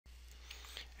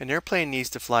An airplane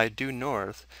needs to fly due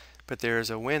north, but there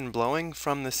is a wind blowing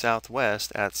from the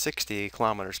southwest at 60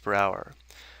 kilometers per hour.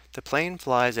 The plane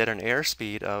flies at an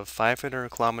airspeed of 500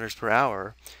 kilometers per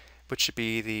hour, which should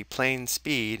be the plane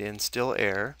speed in still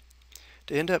air.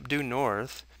 To end up due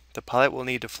north, the pilot will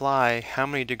need to fly how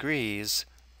many degrees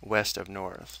west of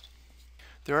north?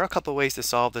 There are a couple ways to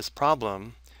solve this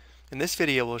problem. In this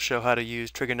video, we'll show how to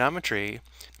use trigonometry,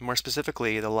 more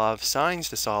specifically the law of sines,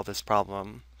 to solve this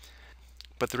problem.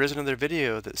 But there is another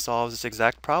video that solves this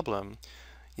exact problem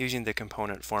using the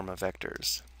component form of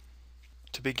vectors.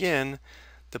 To begin,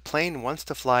 the plane wants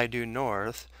to fly due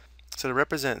north, so to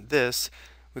represent this,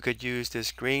 we could use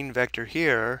this green vector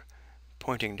here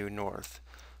pointing due north.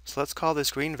 So let's call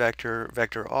this green vector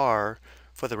vector r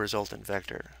for the resultant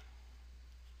vector.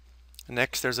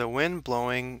 Next, there's a wind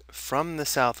blowing from the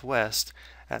southwest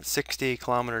at 60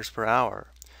 kilometers per hour.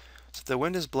 So the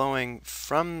wind is blowing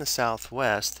from the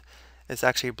southwest. It's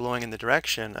actually blowing in the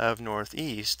direction of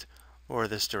northeast, or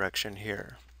this direction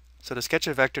here. So to sketch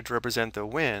a vector to represent the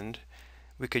wind,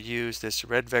 we could use this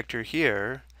red vector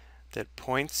here that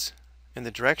points in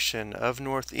the direction of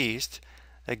northeast,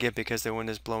 again because the wind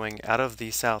is blowing out of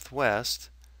the southwest.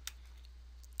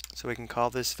 So we can call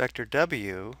this vector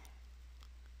W,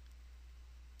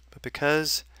 but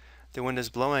because the wind is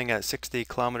blowing at 60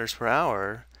 kilometers per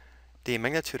hour, the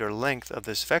magnitude or length of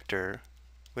this vector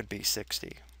would be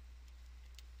 60.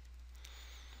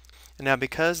 And now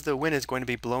because the wind is going to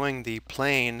be blowing the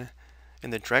plane in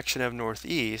the direction of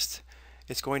northeast,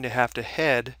 it's going to have to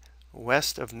head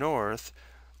west of north,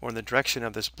 or in the direction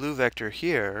of this blue vector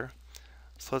here.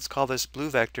 So let's call this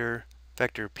blue vector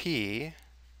vector P.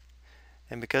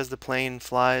 And because the plane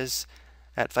flies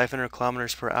at 500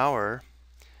 kilometers per hour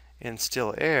in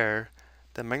still air,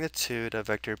 the magnitude of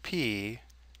vector P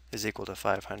is equal to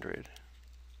 500.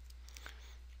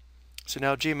 So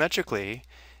now geometrically,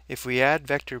 if we add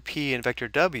vector P and vector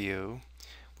W,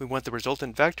 we want the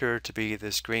resultant vector to be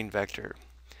this green vector.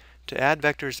 To add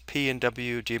vectors P and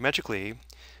W geometrically,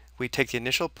 we take the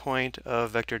initial point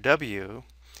of vector W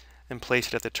and place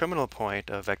it at the terminal point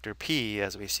of vector P,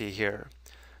 as we see here.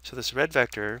 So this red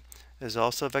vector is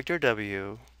also vector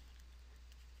W,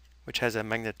 which has a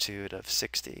magnitude of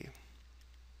 60.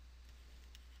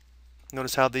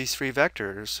 Notice how these three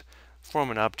vectors form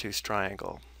an obtuse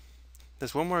triangle.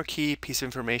 There's one more key piece of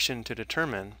information to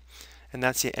determine, and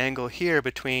that's the angle here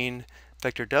between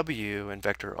vector W and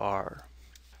vector R.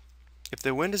 If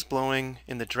the wind is blowing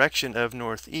in the direction of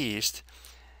northeast,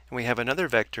 and we have another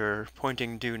vector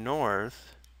pointing due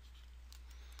north,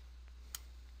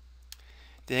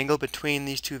 the angle between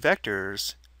these two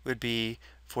vectors would be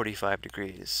 45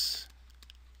 degrees.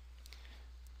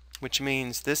 Which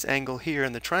means this angle here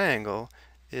in the triangle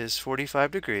is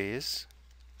 45 degrees.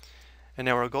 And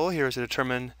now our goal here is to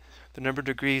determine the number of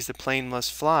degrees the plane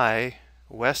must fly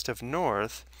west of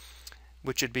north,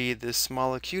 which would be this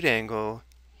small acute angle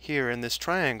here in this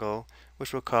triangle,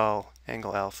 which we'll call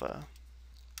angle alpha.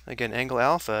 Again, angle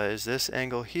alpha is this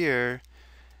angle here,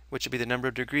 which would be the number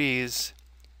of degrees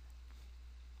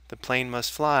the plane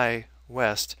must fly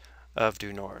west of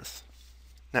due north.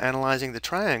 Now, analyzing the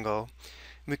triangle,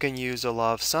 we can use the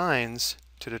law of sines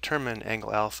to determine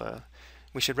angle alpha.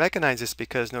 We should recognize this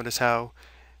because notice how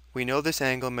we know this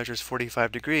angle measures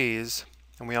 45 degrees,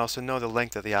 and we also know the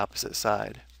length of the opposite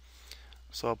side.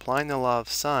 So applying the law of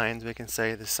sines, we can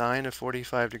say the sine of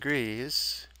 45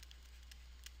 degrees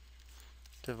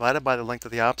divided by the length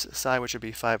of the opposite side, which would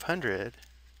be 500,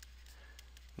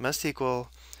 must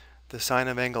equal the sine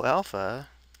of angle alpha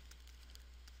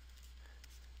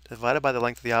divided by the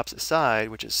length of the opposite side,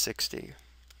 which is 60.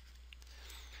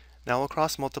 Now we'll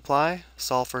cross multiply,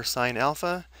 solve for sine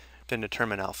alpha, then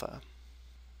determine alpha.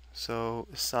 So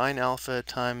sine alpha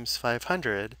times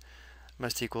 500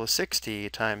 must equal 60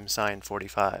 times sine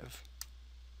 45.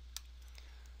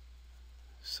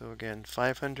 So again,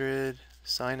 500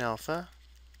 sine alpha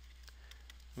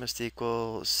must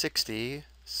equal 60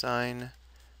 sine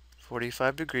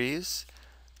 45 degrees.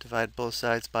 Divide both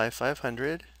sides by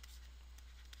 500.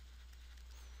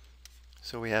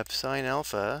 So we have sine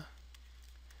alpha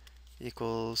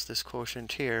equals this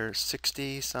quotient here,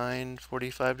 60 sine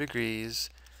 45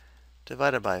 degrees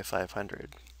divided by 500.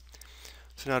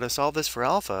 So now to solve this for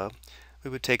alpha, we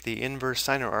would take the inverse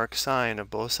sine or arc sine of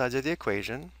both sides of the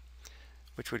equation,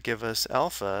 which would give us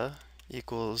alpha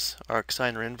equals arc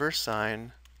sine or inverse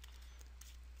sine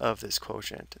of this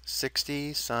quotient,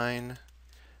 60 sine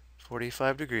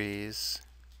 45 degrees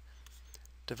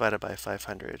divided by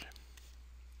 500.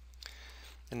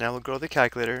 And now we'll go to the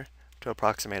calculator to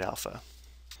approximate alpha.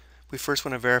 We first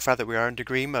want to verify that we are in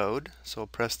degree mode, so we'll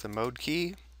press the mode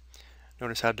key.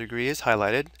 Notice how degree is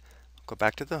highlighted. Go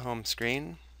back to the home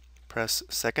screen, press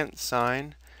second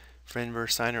sign for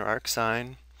inverse sine or arc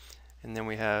sine, and then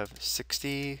we have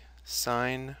 60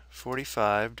 sine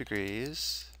 45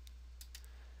 degrees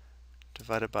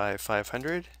divided by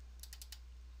 500.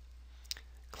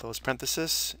 Close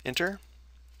parenthesis, enter.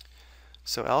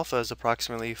 So alpha is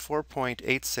approximately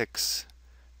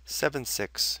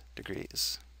 4.8676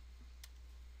 degrees.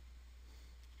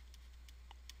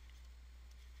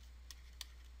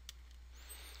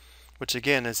 Which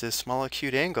again is this small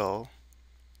acute angle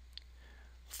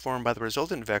formed by the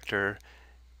resultant vector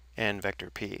and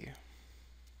vector p.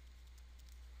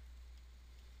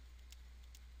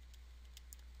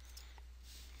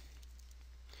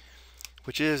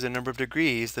 Which is the number of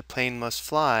degrees the plane must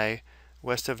fly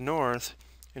west of north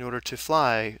in order to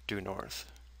fly due north.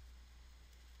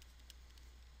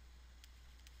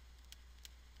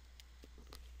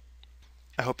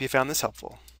 I hope you found this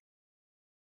helpful.